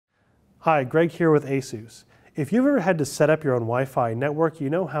Hi, Greg here with ASUS. If you've ever had to set up your own Wi-Fi network, you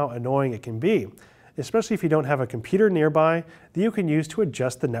know how annoying it can be, especially if you don't have a computer nearby that you can use to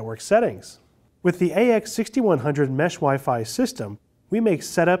adjust the network settings. With the AX6100 Mesh Wi-Fi system, we make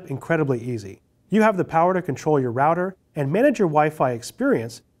setup incredibly easy. You have the power to control your router and manage your Wi-Fi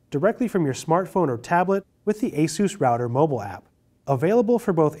experience directly from your smartphone or tablet with the ASUS Router mobile app. Available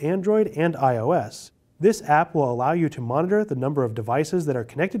for both Android and iOS, this app will allow you to monitor the number of devices that are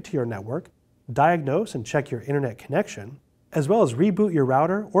connected to your network, diagnose and check your internet connection, as well as reboot your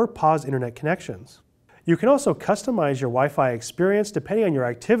router or pause internet connections. You can also customize your Wi-Fi experience depending on your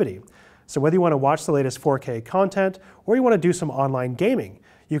activity. So whether you want to watch the latest 4K content or you want to do some online gaming,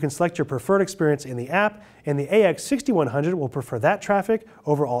 you can select your preferred experience in the app, and the AX6100 will prefer that traffic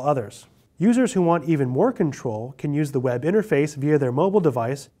over all others. Users who want even more control can use the web interface via their mobile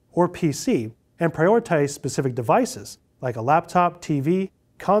device or PC and prioritize specific devices like a laptop, TV,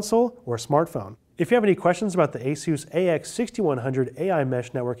 console, or smartphone. If you have any questions about the ASUS AX6100 AI Mesh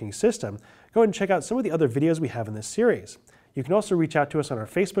networking system, go ahead and check out some of the other videos we have in this series. You can also reach out to us on our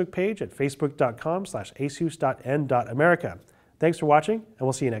Facebook page at facebook.com/asus.n.america. Thanks for watching, and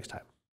we'll see you next time.